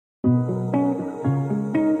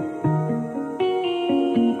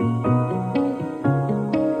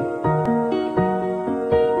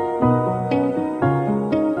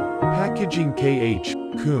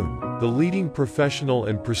PackagingKH, KUN, the leading professional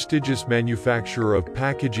and prestigious manufacturer of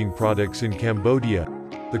packaging products in Cambodia.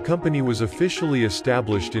 The company was officially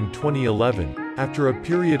established in 2011. After a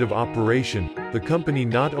period of operation, the company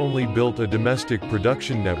not only built a domestic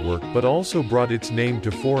production network but also brought its name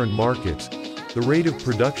to foreign markets. The rate of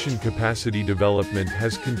production capacity development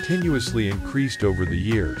has continuously increased over the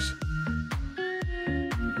years.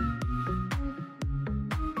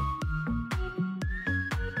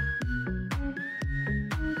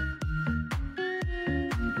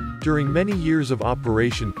 During many years of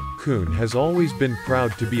operation, KUN has always been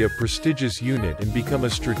proud to be a prestigious unit and become a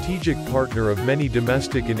strategic partner of many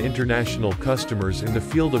domestic and international customers in the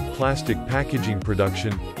field of plastic packaging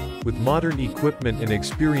production. With modern equipment and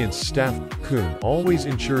experienced staff, KUN always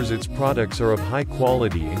ensures its products are of high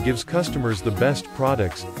quality and gives customers the best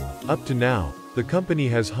products. Up to now, the company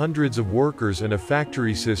has hundreds of workers and a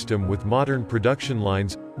factory system with modern production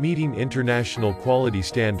lines, meeting international quality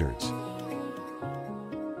standards.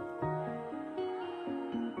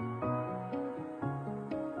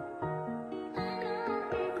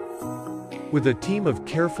 With a team of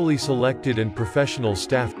carefully selected and professional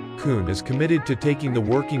staff, KUN is committed to taking the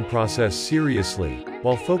working process seriously,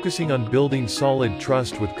 while focusing on building solid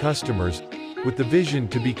trust with customers. With the vision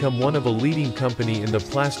to become one of a leading company in the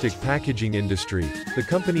plastic packaging industry, the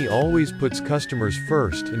company always puts customers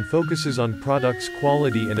first and focuses on products'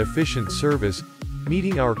 quality and efficient service.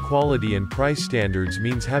 Meeting our quality and price standards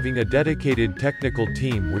means having a dedicated technical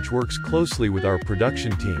team which works closely with our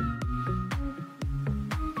production team.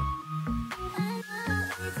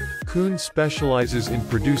 KUN specializes in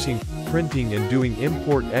producing, printing and doing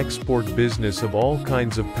import-export business of all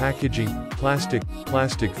kinds of packaging,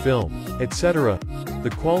 plastic film, etc.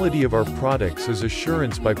 The quality of our products is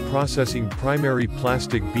assured by processing primary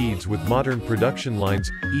plastic beads with modern production lines.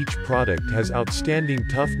 Each product has outstanding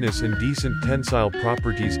toughness and decent tensile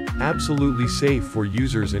properties, absolutely safe for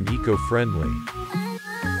users and eco-friendly.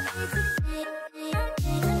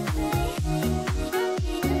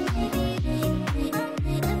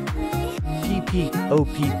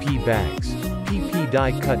 OPP bags, PP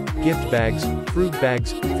die-cut, gift bags, fruit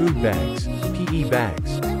bags, food bags, PE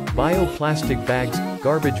bags, bioplastic bags,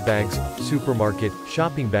 garbage bags, supermarket,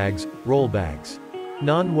 shopping bags, roll bags,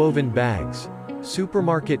 non-woven bags,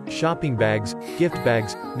 supermarket, shopping bags, gift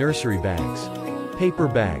bags, nursery bags, paper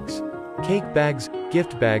bags, cake bags,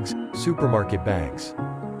 gift bags, supermarket bags,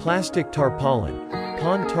 plastic tarpaulin,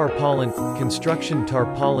 pond tarpaulin, construction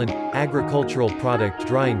tarpaulin, agricultural product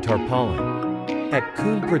drying tarpaulin. At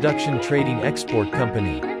KUN Production Trading Export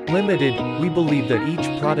Company, Limited, we believe that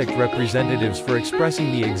each product representatives for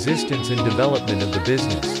expressing the existence and development of the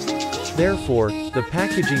business. Therefore, the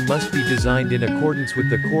packaging must be designed in accordance with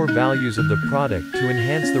the core values of the product to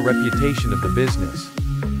enhance the reputation of the business.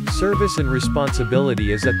 Service and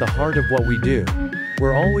responsibility is at the heart of what we do.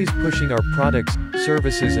 We're always pushing our products,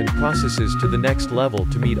 services and processes to the next level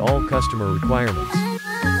to meet all customer requirements.